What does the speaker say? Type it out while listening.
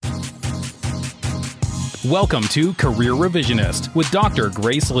Welcome to Career Revisionist with Dr.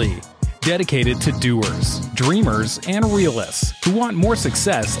 Grace Lee, dedicated to doers, dreamers, and realists who want more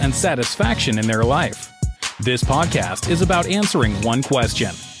success and satisfaction in their life. This podcast is about answering one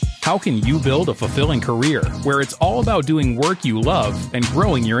question. How can you build a fulfilling career where it's all about doing work you love and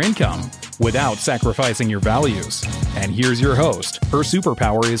growing your income without sacrificing your values? And here's your host. Her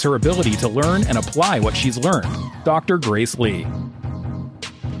superpower is her ability to learn and apply what she's learned, Dr. Grace Lee.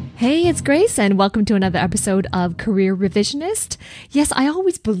 Hey, it's Grace, and welcome to another episode of Career Revisionist. Yes, I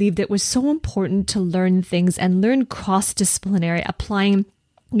always believed it was so important to learn things and learn cross-disciplinary, applying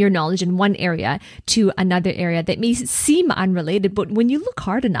your knowledge in one area to another area that may seem unrelated, but when you look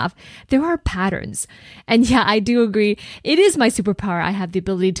hard enough, there are patterns. And yeah, I do agree. It is my superpower. I have the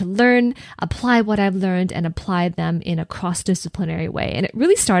ability to learn, apply what I've learned, and apply them in a cross-disciplinary way. And it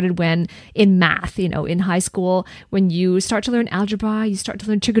really started when in math, in high school, when you start to learn algebra, you start to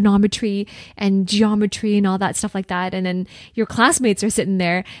learn trigonometry and geometry and all that stuff like that. And then your classmates are sitting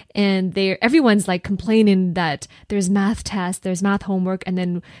there and everyone's like complaining that there's math tests, there's math homework, and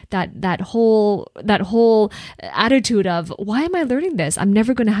then that whole attitude of, why am I learning this? I'm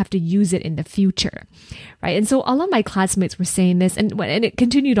never going to have to use it in the future, right? And so all of my classmates were saying this, and it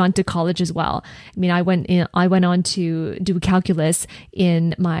continued on to college as well. I mean, I went on to do calculus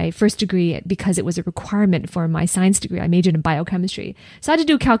in my first degree because it was a requirement for my science degree. I majored in biochemistry, so I had to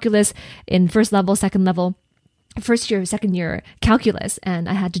do calculus in first level, second level, first year, second year calculus, and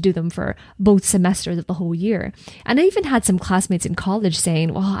I had to do them for both semesters of the whole year. And I even had some classmates in college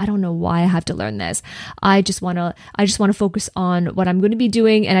saying, well, I don't know why I have to learn this. I just want to focus on what I'm going to be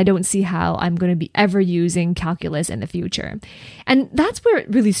doing, and I don't see how I'm going to be ever using calculus in the future. And that's where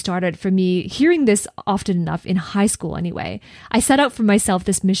it really started for me, hearing this often enough in high school anyway. I set out for myself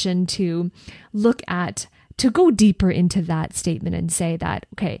this mission to go deeper into that statement and say that,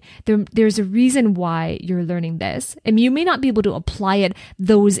 okay, there's a reason why you're learning this. And you may not be able to apply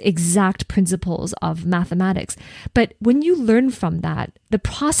those exact principles of mathematics, but when you learn from that, the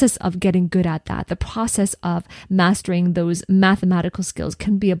process of getting good at that, the process of mastering those mathematical skills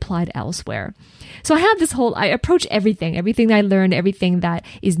can be applied elsewhere. So I approach everything I learn, everything that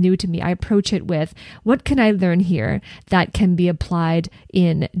is new to me, I approach it with, what can I learn here that can be applied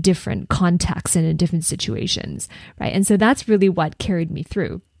in different contexts and in different situations, right? And so that's really what carried me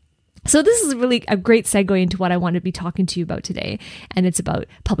through. So this is really a great segue into what I want to be talking to you about today. And it's about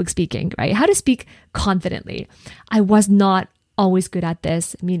public speaking, right? How to speak confidently. I was not always good at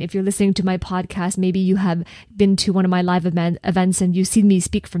this. I mean, if you're listening to my podcast, maybe you have been to one of my live events and you've seen me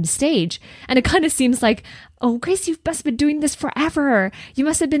speak from stage. And it kind of seems like, oh, Grace, you must have been doing this forever. You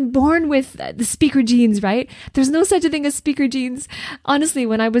must have been born with the speaker genes, right? There's no such a thing as speaker genes. Honestly,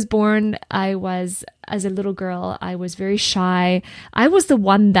 when I was born, as a little girl, I was very shy. I was the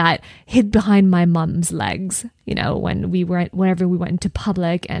one that hid behind my mom's legs, whenever we went into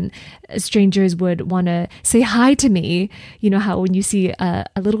public and strangers would want to say hi to me. You know how when you see a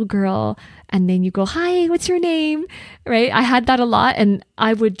little girl and then you go, hi, what's your name? Right? I had that a lot, and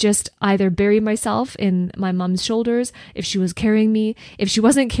I would just either bury myself in my mom's shoulders if she was carrying me. If she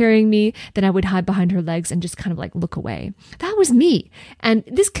wasn't carrying me, then I would hide behind her legs and just kind of like look away. That was me. And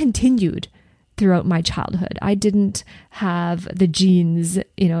this continued throughout my childhood. I didn't have the genes,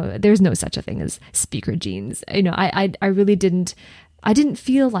 there's no such a thing as speaker genes. I really didn't. I didn't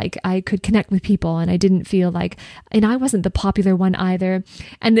feel like I could connect with people, and I didn't feel like, and I wasn't the popular one either.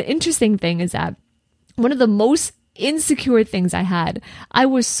 And the interesting thing is that one of the most insecure things I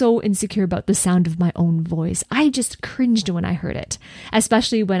was so insecure about the sound of my own voice. I just cringed when I heard it,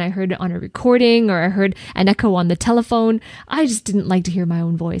 especially when I heard it on a recording or I heard an echo on the telephone. I just didn't like to hear my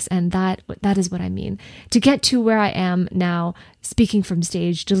own voice. And that is what I mean. To get to where I am now, speaking from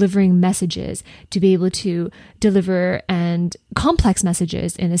stage, delivering messages, to be able to deliver and complex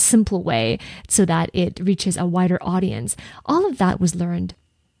messages in a simple way so that it reaches a wider audience. All of that was learned.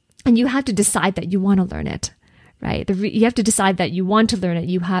 And you have to decide that you want to learn it. Right? You have to decide that you want to learn it.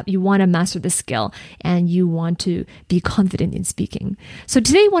 You want to master the skill, and you want to be confident in speaking. So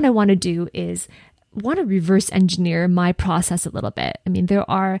today what I want to do is want to reverse engineer my process a little bit. I mean, there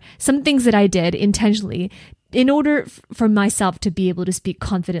are some things that I did intentionally in order for myself to be able to speak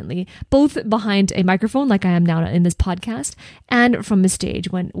confidently, both behind a microphone like I am now in this podcast and from a stage,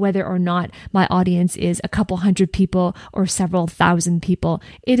 whether or not my audience is a couple hundred people or several thousand people,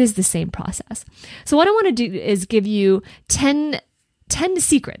 it is the same process. So what I want to do is give you 10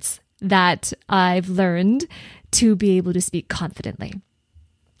 secrets that I've learned to be able to speak confidently.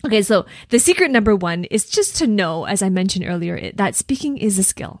 Okay, so the secret number one is just to know, as I mentioned earlier, that speaking is a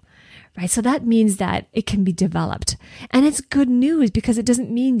skill. right? So that means that it can be developed. And it's good news because it doesn't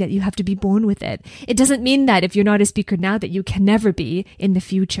mean that you have to be born with it. It doesn't mean that if you're not a speaker now that you can never be in the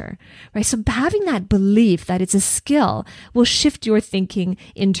future, right? So having that belief that it's a skill will shift your thinking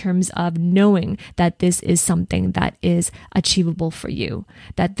in terms of knowing that this is something that is achievable for you,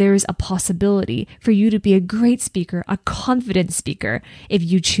 that there's a possibility for you to be a great speaker, a confident speaker, if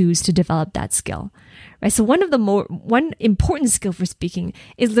you choose to develop that skill. Right? So one important skill for speaking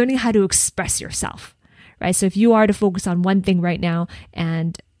is learning how to express yourself, right? So if you are to focus on one thing right now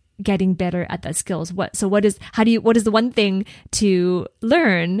and getting better at that skills, what is the one thing to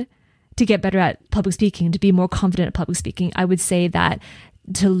learn to get better at public speaking, to be more confident at public speaking? I would say that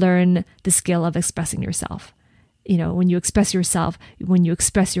to learn the skill of expressing yourself. When you express yourself, when you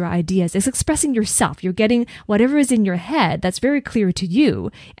express your ideas, it's expressing yourself. You're getting whatever is in your head that's very clear to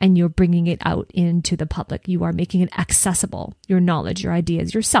you, and you're bringing it out into the public. You are making it accessible, your knowledge, your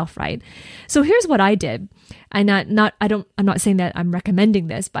ideas, yourself, right? So here's what I did. I'm not saying that I'm recommending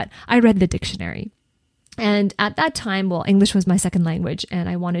this, but I read the dictionary. And at that time, English was my second language and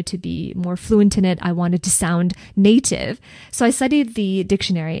I wanted to be more fluent in it. I wanted to sound native. So I studied the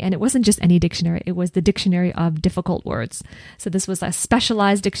dictionary, and it wasn't just any dictionary. It was the dictionary of difficult words. So this was a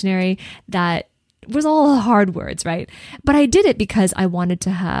specialized dictionary that was all hard words, right? But I did it because I wanted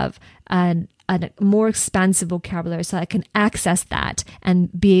to have a more expansive vocabulary so I can access that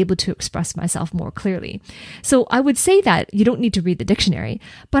and be able to express myself more clearly. So I would say that you don't need to read the dictionary,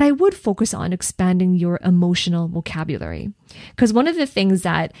 but I would focus on expanding your emotional vocabulary. Because one of the things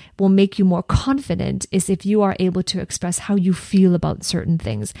that will make you more confident is if you are able to express how you feel about certain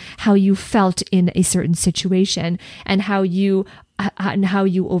things, how you felt in a certain situation, and how you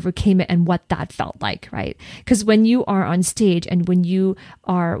overcame it and what that felt like, right? Because when you are on stage and when you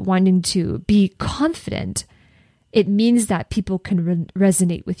are wanting to be confident, it means that people can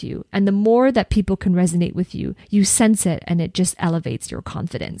resonate with you. And the more that people can resonate with you, you sense it and it just elevates your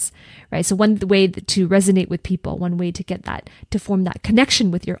confidence, right? So one way to resonate with people, one way to get that, to form that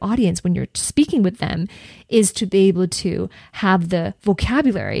connection with your audience when you're speaking with them, is to be able to have the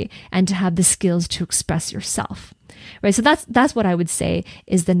vocabulary and to have the skills to express yourself, right? So that's what I would say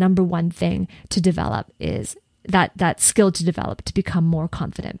is the number one thing to develop, is that skill to develop to become more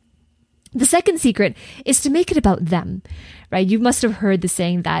confident. The second secret is to make it about them, right? You must have heard the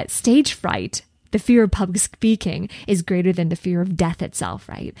saying that stage fright, the fear of public speaking, is greater than the fear of death itself,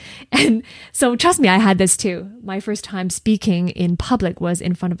 right? And so trust me, I had this too. My first time speaking in public was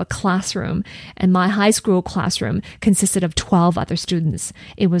in front of a classroom, and my high school classroom consisted of 12 other students.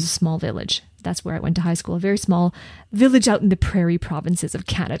 It was a small village. That's where I went to high school, a very small village out in the prairie provinces of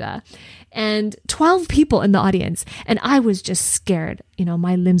Canada. And 12 people in the audience. And I was just scared.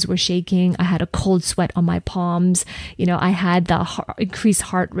 My limbs were shaking. I had a cold sweat on my palms. I had the increased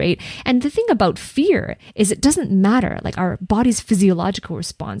heart rate. And the thing about fear is it doesn't matter, like our body's physiological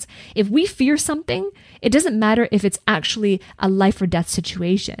response. If we fear something, it doesn't matter if it's actually a life or death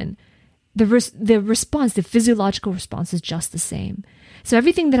situation. The response, the physiological response is just the same. So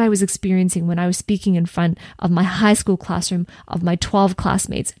everything that I was experiencing when I was speaking in front of my high school classroom, of my 12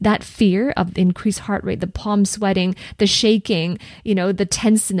 classmates, that fear of the increased heart rate, the palm sweating, the shaking, the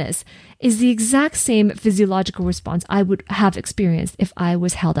tenseness, is the exact same physiological response I would have experienced if I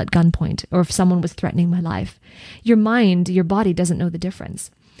was held at gunpoint or if someone was threatening my life. Your mind, your body doesn't know the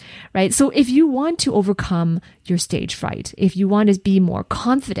difference. Right? So if you want to overcome your stage fright, if you want to be more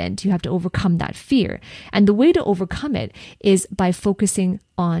confident, you have to overcome that fear. And the way to overcome it is by focusing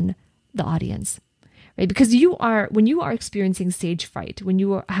on the audience. Right? Because when you are experiencing stage fright, when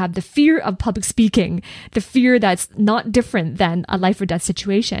you have the fear of public speaking, the fear that's not different than a life or death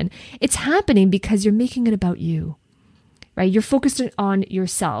situation, it's happening because you're making it about you. Right? You're focused on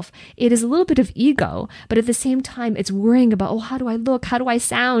yourself. It is a little bit of ego, but at the same time, it's worrying about, how do I look? How do I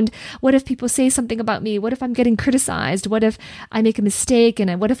sound? What if people say something about me? What if I'm getting criticized? What if I make a mistake?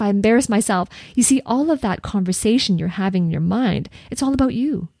 And what if I embarrass myself? You see, all of that conversation you're having in your mind, it's all about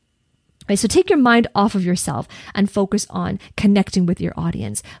you. Right? So take your mind off of yourself and focus on connecting with your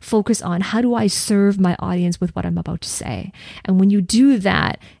audience. Focus on, how do I serve my audience with what I'm about to say? And when you do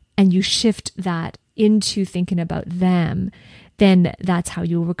that and you shift that into thinking about them, then that's how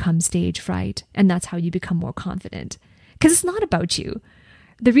you overcome stage fright. And that's how you become more confident. Because it's not about you.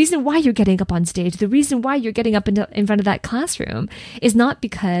 The reason why you're getting up on stage, the reason why you're getting up in front of that classroom is not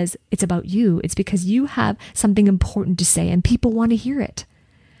because it's about you. It's because you have something important to say and people want to hear it.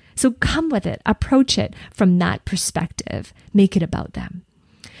 So come with it, approach it from that perspective, make it about them.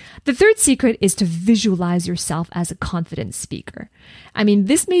 The third secret is to visualize yourself as a confident speaker. I mean,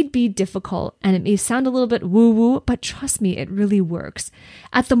 this may be difficult and it may sound a little bit woo-woo, but trust me, it really works.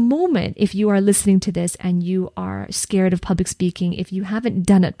 At the moment, if you are listening to this and you are scared of public speaking, if you haven't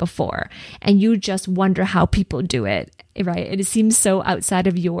done it before and you just wonder how people do it, right? It seems so outside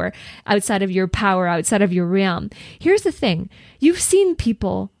of your power, outside of your realm. Here's the thing. You've seen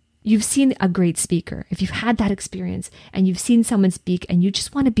a great speaker. If you've had that experience and you've seen someone speak and you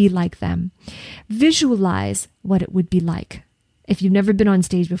just want to be like them, visualize what it would be like. If you've never been on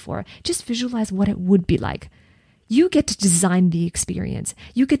stage before, just visualize what it would be like. You get to design the experience.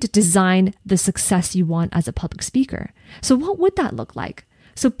 You get to design the success you want as a public speaker. So what would that look like?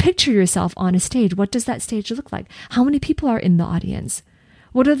 So picture yourself on a stage. What does that stage look like? How many people are in the audience?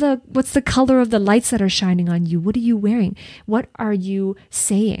 What's the color of the lights that are shining on you? What are you wearing? What are you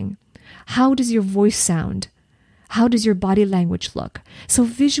saying? How does your voice sound? How does your body language look? So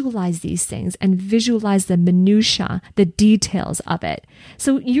visualize these things and visualize the minutiae, the details of it.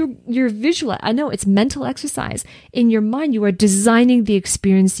 So you're visual. I know it's mental exercise. In your mind, you are designing the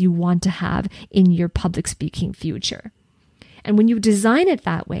experience you want to have in your public speaking future. And when you design it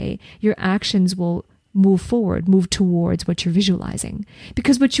that way, your actions will move towards what you're visualizing,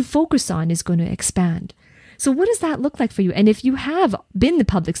 because what you focus on is going to expand. So what does that look like for you? And if you have been the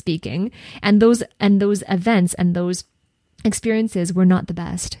public speaking and those events and those experiences were not the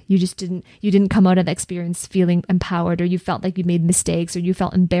best, you didn't come out of the experience feeling empowered, or you felt like you made mistakes, or you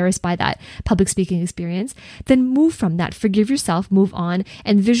felt embarrassed by that public speaking experience, then move from that, forgive yourself, move on,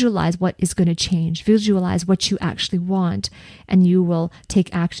 and visualize what is going to change. Visualize what you actually want, and you will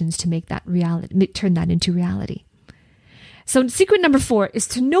take actions to make that reality, turn that into reality. So secret number 4 is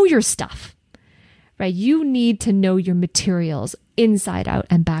to know your stuff. Right? You need to know your materials inside out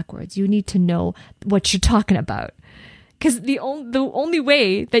and backwards. You need to know what you're talking about. Because the only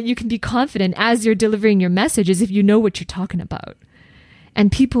way that you can be confident as you're delivering your message is if you know what you're talking about.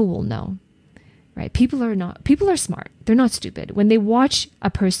 And people will know, right? People are smart. They're not stupid. When they watch a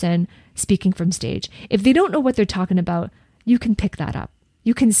person speaking from stage, if they don't know what they're talking about, you can pick that up.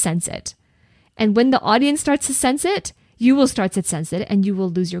 You can sense it. And when the audience starts to sense it, you will start to sense it and you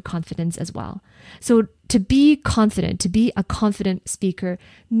will lose your confidence as well. So to be confident, to be a confident speaker,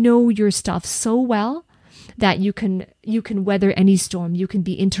 know your stuff so well that you can weather any storm. You can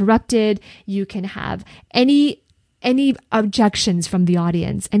be interrupted. You can have any objections from the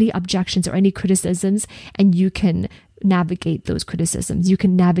audience, any objections or any criticisms, and you can navigate those criticisms. You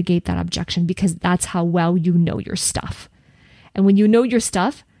can navigate that objection because that's how well you know your stuff. And when you know your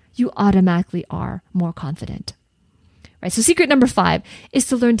stuff, you automatically are more confident. Right? So secret number 5 is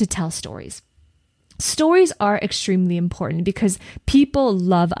to learn to tell stories. Stories are extremely important because people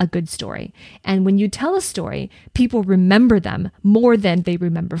love a good story. And when you tell a story, people remember them more than they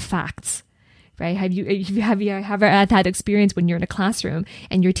remember facts. Right? Have you ever had that experience when you're in a classroom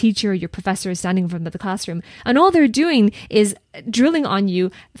and your teacher or your professor is standing in front of the classroom and all they're doing is drilling on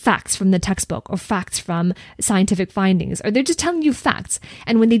you facts from the textbook or facts from scientific findings, or they're just telling you facts.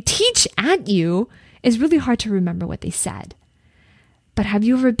 And when they teach at you, it's really hard to remember what they said. But have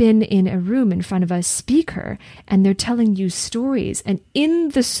you ever been in a room in front of a speaker and they're telling you stories, and in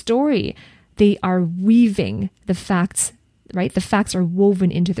the story, they are weaving the facts, right? The facts are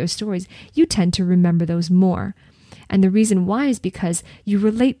woven into their stories. You tend to remember those more. And the reason why is because you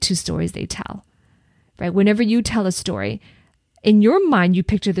relate to stories they tell, right? Whenever you tell a story, in your mind, you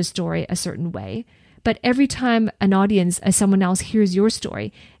picture the story a certain way. But every time an audience, as someone else hears your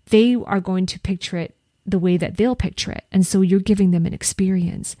story, they are going to picture it the way that they'll picture it. And so you're giving them an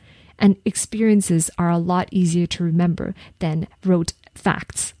experience. And experiences are a lot easier to remember than rote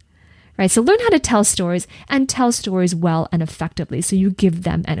facts. Right? So learn how to tell stories and tell stories well and effectively so you give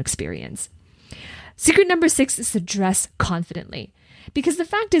them an experience. Secret number 6 is to dress confidently. Because the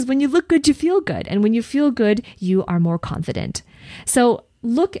fact is, when you look good, you feel good. And when you feel good, you are more confident. So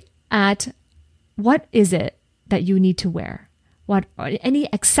look at what is it that you need to wear. What are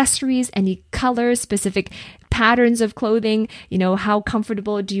any accessories, any colors, specific patterns of clothing? You know, how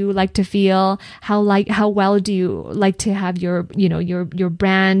comfortable do you like to feel? How well do you like to have your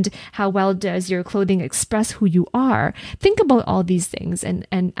brand? How well does your clothing express who you are? Think about all these things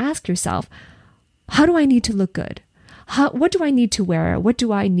and ask yourself, how do I need to look good? What do I need to wear? How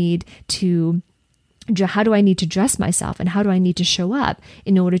do I need to dress myself, and how do I need to show up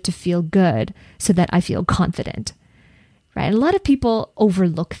in order to feel good so that I feel confident? Right? And a lot of people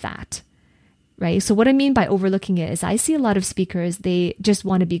overlook that, right? So what I mean by overlooking it is I see a lot of speakers, they just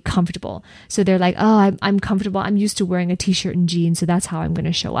want to be comfortable. So they're like, oh, I'm comfortable. I'm used to wearing a t-shirt and jeans, so that's how I'm going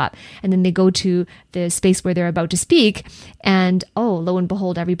to show up. And then they go to the space where they're about to speak and, oh, lo and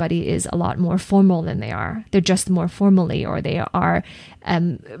behold, everybody is a lot more formal than they are. They're dressed more formally, or they are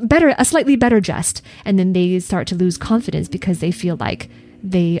slightly better dressed. And then they start to lose confidence because they feel like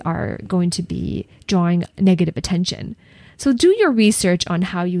they are going to be drawing negative attention. So do your research on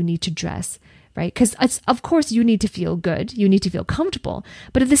how you need to dress, right? Because of course you need to feel good, you need to feel comfortable,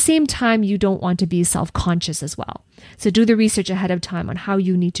 but at the same time, you don't want to be self-conscious as well. So do the research ahead of time on how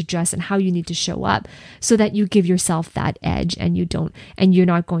you need to dress and how you need to show up so that you give yourself that edge and you're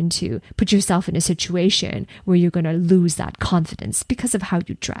not going to put yourself in a situation where you're going to lose that confidence because of how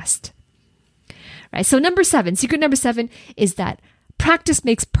you dressed. Right? So secret number 7 is that practice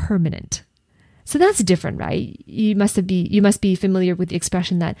makes permanent. So that's different, right? You must be familiar with the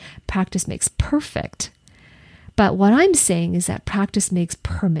expression that practice makes perfect. But what I'm saying is that practice makes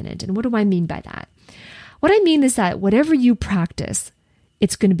permanent. And what do I mean by that? What I mean is that whatever you practice,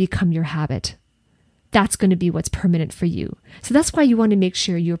 it's going to become your habit. That's going to be what's permanent for you. So that's why you want to make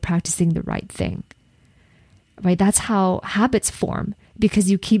sure you're practicing the right thing, right? That's how habits form,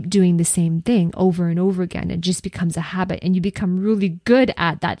 because you keep doing the same thing over and over again. It just becomes a habit and you become really good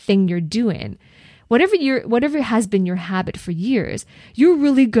at that thing you're doing. Whatever has been your habit for years, you're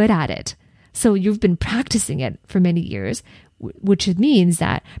really good at it. So you've been practicing it for many years, which means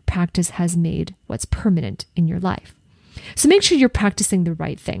that practice has made what's permanent in your life. So make sure you're practicing the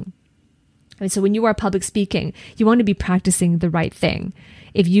right thing. And so when you are public speaking, you want to be practicing the right thing.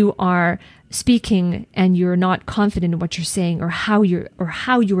 If you are speaking and you're not confident in what you're saying or how you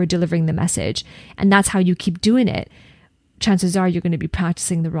are delivering the message, and that's how you keep doing it, chances are you're going to be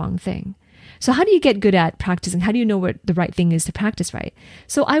practicing the wrong thing. So how do you get good at practicing? How do you know what the right thing is to practice right?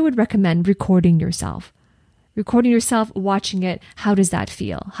 So I would recommend recording yourself. Recording yourself, watching it, how does that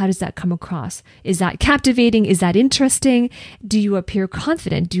feel? How does that come across? Is that captivating? Is that interesting? Do you appear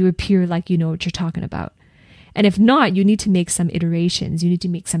confident? Do you appear like you know what you're talking about? And if not, you need to make some iterations. You need to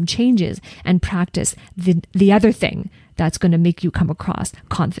make some changes and practice the other thing that's going to make you come across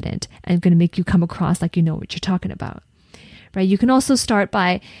confident and going to make you come across like you know what you're talking about. Right? You can also start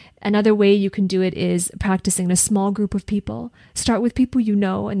by, another way you can do it is practicing in a small group of people. Start with people you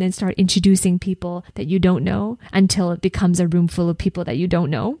know and then start introducing people that you don't know until it becomes a room full of people that you don't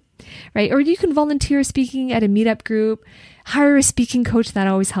know. Right? Or you can volunteer speaking at a meetup group, hire a speaking coach. That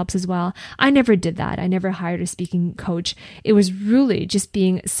always helps as well. I never did that. I never hired a speaking coach. It was really just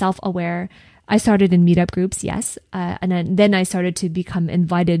being self-aware. I started in meetup groups, yes. And then I started to become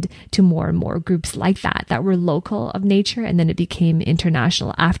invited to more and more groups like that were local of nature. And then it became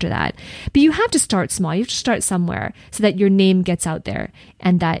international after that. But you have to start small. You have to start somewhere so that your name gets out there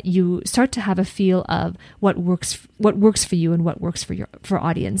and that you start to have a feel of what works for you and what works for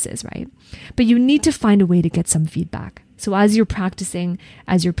audiences, right? But you need to find a way to get some feedback. So as you're practicing,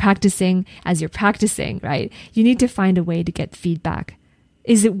 right, you need to find a way to get feedback.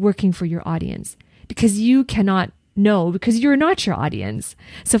 Is it working for your audience? Because you cannot know, because you're not your audience.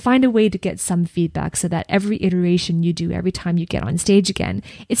 So find a way to get some feedback so that every iteration you do, every time you get on stage again,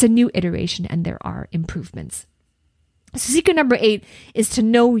 it's a new iteration and there are improvements. So secret number 8 is to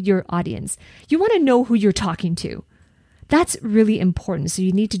know your audience. You want to know who you're talking to. That's really important. So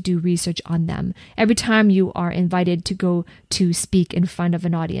you need to do research on them. Every time you are invited to go to speak in front of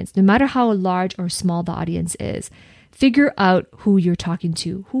an audience, no matter how large or small the audience is, figure out who you're talking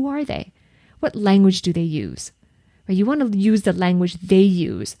to. Who are they? What language do they use? Right? You want to use the language they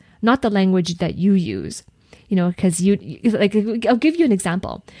use, not the language that you use. Because I'll give you an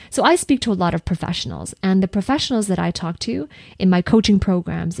example. So I speak to a lot of professionals, and the professionals that I talk to in my coaching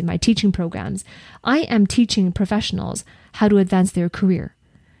programs, in my teaching programs, I am teaching professionals how to advance their career.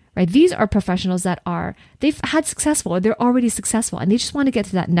 Right? These are professionals that they've had successful, or they're already successful, and they just want to get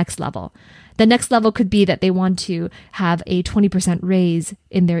to that next level. The next level could be that they want to have a 20% raise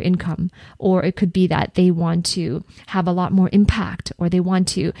in their income, or it could be that they want to have a lot more impact, or they want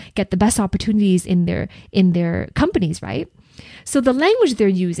to get the best opportunities in their companies, right? So the language they're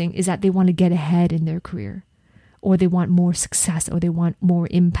using is that they want to get ahead in their career, or they want more success, or they want more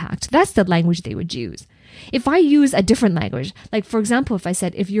impact. That's the language they would use. If I use a different language, like for example, if I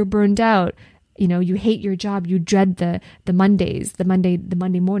said, if you're burned out, you hate your job, you dread the Monday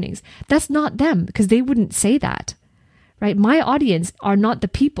mornings, that's not them, because they wouldn't say that, right? My audience are not the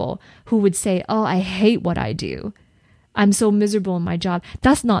people who would say, oh, I hate what I do. I'm so miserable in my job.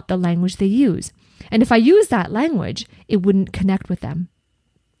 That's not the language they use. And if I use that language, it wouldn't connect with them.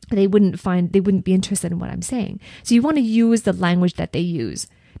 They wouldn't be interested in what I'm saying. So you want to use the language that they use,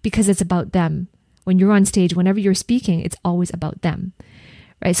 because it's about them. When you're on stage, whenever you're speaking, it's always about them,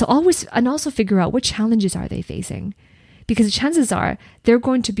 right? So also figure out what challenges are they facing, because chances are they're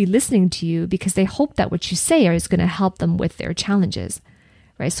going to be listening to you because they hope that what you say is going to help them with their challenges,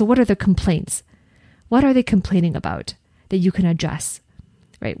 right? So what are their complaints? What are they complaining about that you can address,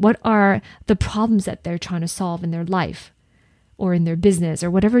 right? What are the problems that they're trying to solve in their life or in their business or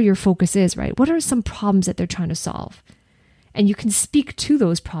whatever your focus is, right? What are some problems that they're trying to solve? And you can speak to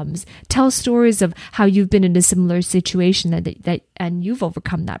those problems. Tell stories of how you've been in a similar situation and you've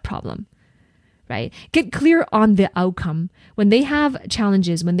overcome that problem, right? Get clear on the outcome. When they have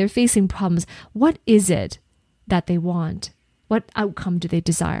challenges, when they're facing problems, what is it that they want? What outcome do they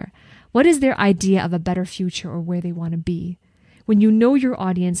desire? What is their idea of a better future or where they want to be? When you know your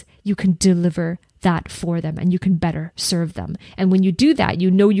audience, you can deliver that for them and you can better serve them. And when you do that, you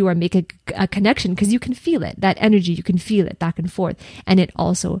know you are making a connection because you can feel it, that energy, you can feel it back and forth. And it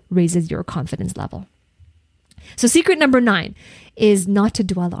also raises your confidence level. So secret number 9 is not to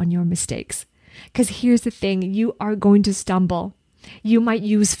dwell on your mistakes. Because here's the thing, you are going to stumble. You might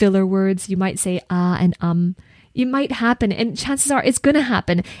use filler words. You might say and It might happen, and chances are it's going to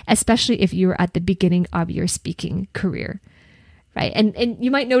happen, especially if you're at the beginning of your speaking career, right? And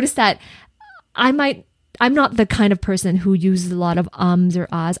you might notice that I'm not the kind of person who uses a lot of ums or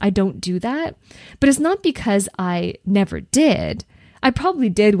ahs. I don't do that, but it's not because I never did. I probably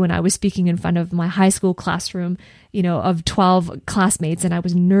did when I was speaking in front of my high school classroom, of 12 classmates, and I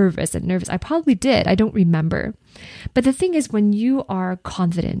was nervous. I probably did. I don't remember. But the thing is, when you are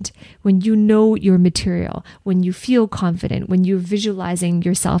confident, when you know your material, when you feel confident, when you're visualizing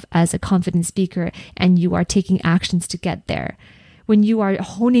yourself as a confident speaker and you are taking actions to get there, when you are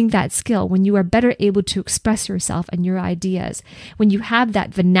honing that skill, when you are better able to express yourself and your ideas, when you have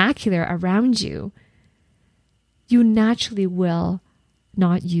that vernacular around you, you naturally will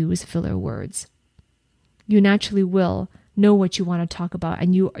not use filler words. You naturally will know what you want to talk about,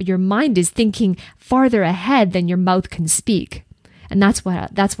 and your mind is thinking farther ahead than your mouth can speak. And that's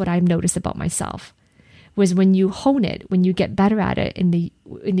what I've noticed about myself, was when you hone it, when you get better at it in the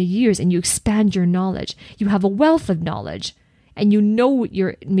years and you expand your knowledge, you have a wealth of knowledge and you know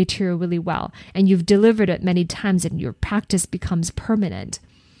your material really well and you've delivered it many times and your practice becomes permanent.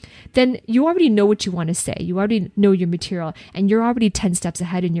 Then you already know what you want to say. You already know your material and you're already 10 steps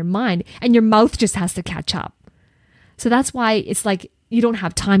ahead in your mind, and your mouth just has to catch up. So that's why it's like you don't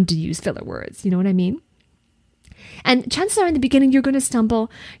have time to use filler words. You know what I mean? And chances are in the beginning, you're going to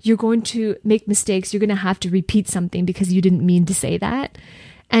stumble. You're going to make mistakes. You're going to have to repeat something because you didn't mean to say that.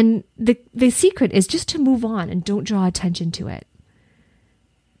 And the secret is just to move on and don't draw attention to it.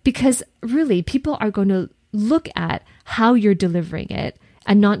 Because really, people are going to look at how you're delivering it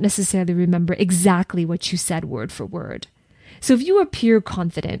and not necessarily remember exactly what you said word for word. So if you appear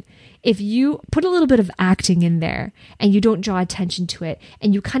confident, if you put a little bit of acting in there and you don't draw attention to it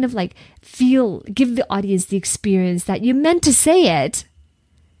and you kind of like give the audience the experience that you meant to say it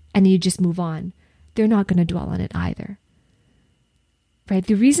and you just move on, they're not going to dwell on it either. Right?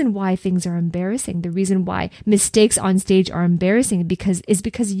 The reason why things are embarrassing, the reason why mistakes on stage are embarrassing is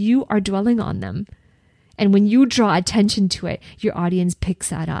because you are dwelling on them. And when you draw attention to it, your audience picks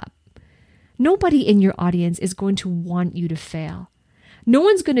that up. Nobody in your audience is going to want you to fail. No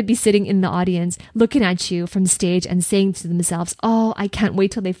one's going to be sitting in the audience looking at you from stage and saying to themselves, "Oh, I can't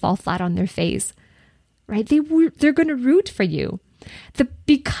wait till they fall flat on their face." Right? They're going to root for you.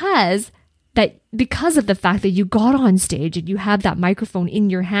 Because of the fact that you got on stage and you have that microphone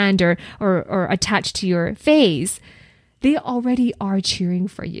in your hand or attached to your face, they already are cheering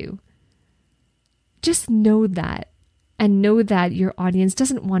for you. Just know that. And know that your audience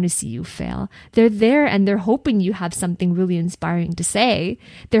doesn't want to see you fail. They're there and they're hoping you have something really inspiring to say.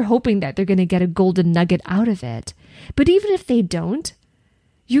 They're hoping that they're going to get a golden nugget out of it. But even if they don't,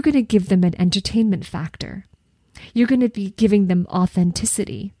 you're going to give them an entertainment factor. You're going to be giving them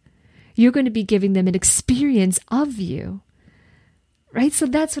authenticity. You're going to be giving them an experience of you. Right? So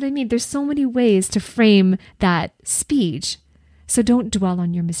that's what I mean. There's so many ways to frame that speech. So don't dwell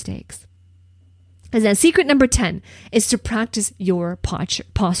on your mistakes. And then secret number 10 is to practice your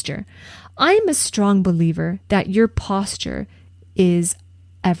posture. I'm a strong believer that your posture is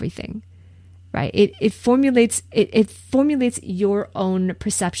everything, right? It formulates your own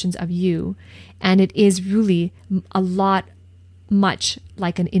perceptions of you, and it is really much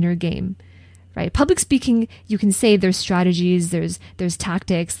like an inner game, right? Public speaking, you can say there's strategies, there's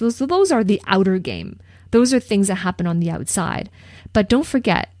tactics. Those are the outer game. Those are things that happen on the outside. But don't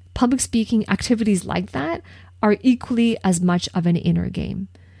forget, public speaking activities like that are equally as much of an inner game.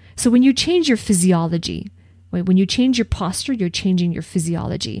 So when you change your physiology, When you change your posture, you're changing your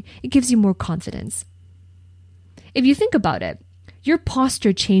physiology. It gives you more confidence. If you think about it, your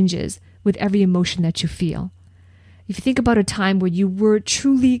posture changes with every emotion that you feel. If you think about a time where you were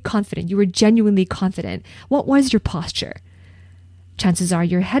truly confident, you were genuinely confident, what was your posture? Chances are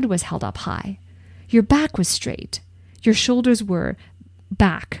your head was held up high. Your back was straight. Your shoulders were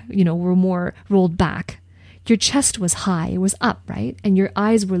back, were more rolled back. Your chest was high, it was up, right? And your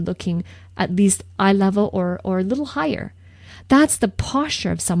eyes were looking at least eye level or a little higher. That's the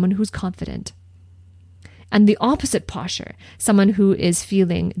posture of someone who's confident. And the opposite posture, someone who is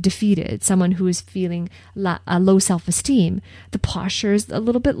feeling defeated, someone who is feeling a low self-esteem, the posture is a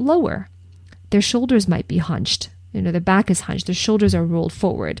little bit lower. Their shoulders might be hunched. Their back is hunched. Their shoulders are rolled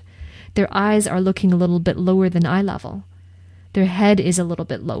forward. Their eyes are looking a little bit lower than eye level. Their head is a little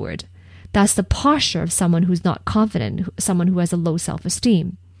bit lowered. That's the posture of someone who's not confident, someone who has a low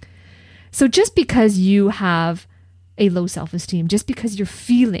self-esteem. So just because you have a low self-esteem, just because you're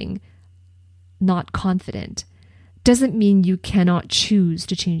feeling not confident, doesn't mean you cannot choose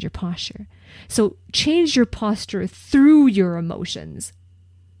to change your posture. So change your posture through your emotions.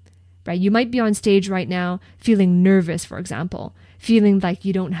 Right? You might be on stage right now feeling nervous, for example, feeling like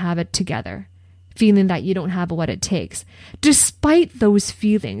you don't have it together, feeling that you don't have what it takes. Despite those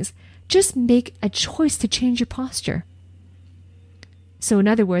feelings, just make a choice to change your posture. So in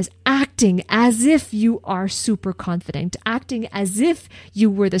other words, acting as if you are super confident, acting as if you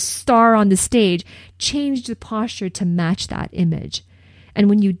were the star on the stage, change the posture to match that image. And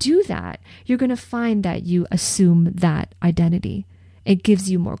when you do that, you're going to find that you assume that identity. It gives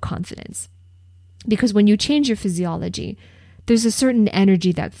you more confidence. Because when you change your physiology, there's a certain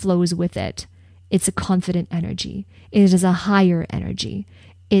energy that flows with it. It's a confident energy. It is a higher energy.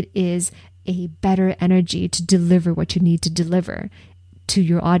 It is a better energy to deliver what you need to deliver to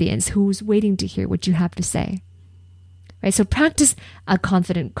your audience who's waiting to hear what you have to say. Right? So practice a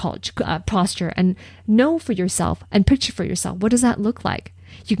confident posture and know for yourself and picture for yourself, what does that look like?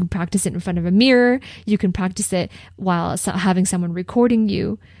 You can practice it in front of a mirror. You can practice it while having someone recording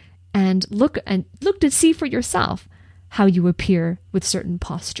you, and look to see for yourself how you appear with certain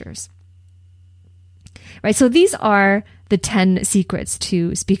postures. Right? So these are the 10 secrets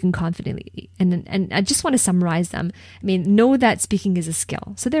to speaking confidently. And I just want to summarize them. Know that speaking is a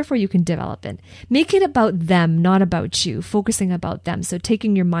skill, so therefore you can develop it. Make it about them, not about you, focusing about them. So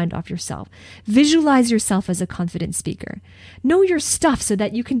taking your mind off yourself. Visualize yourself as a confident speaker. Know your stuff so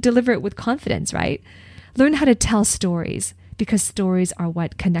that you can deliver it with confidence, right? Learn how to tell stories, because stories are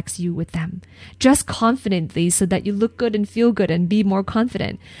what connects you with them. Dress confidently so that you look good and feel good and be more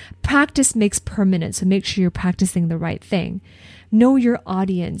confident. Practice makes permanent, so make sure you're practicing the right thing. Know your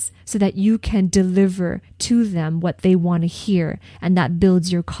audience so that you can deliver to them what they want to hear, and that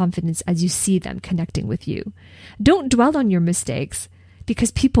builds your confidence as you see them connecting with you. Don't dwell on your mistakes,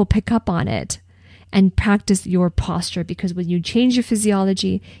 because people pick up on it. And practice your posture, because when you change your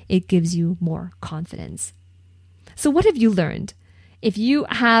physiology, it gives you more confidence. So what have you learned? If you're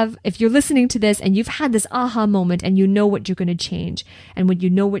listening to this and you've had this aha moment and you know what you're going to change and when you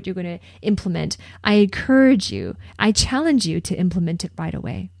know what you're going to implement, I challenge you to implement it right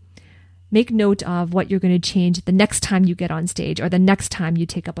away. Make note of what you're going to change the next time you get on stage or the next time you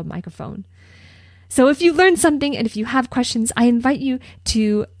take up a microphone. So if you learned something and if you have questions, I invite you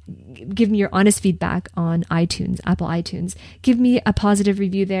to give me your honest feedback on iTunes, Apple iTunes. Give me a positive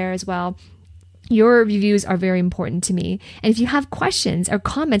review there as well. Your reviews are very important to me. And if you have questions or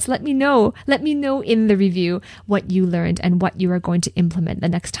comments, let me know. Let me know in the review what you learned and what you are going to implement the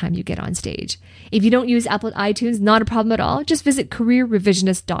next time you get on stage. If you don't use Apple iTunes, not a problem at all. Just visit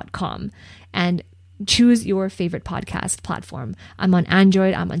careerrevisionist.com and choose your favorite podcast platform. I'm on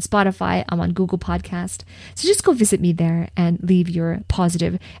Android, I'm on Spotify, I'm on Google Podcast. So just go visit me there and leave your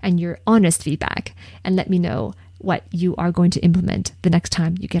positive and your honest feedback and let me know what you are going to implement the next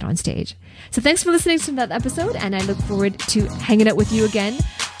time you get on stage. So thanks for listening to that episode, and I look forward to hanging out with you again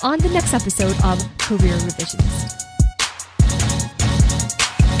on the next episode of Career Revisionist.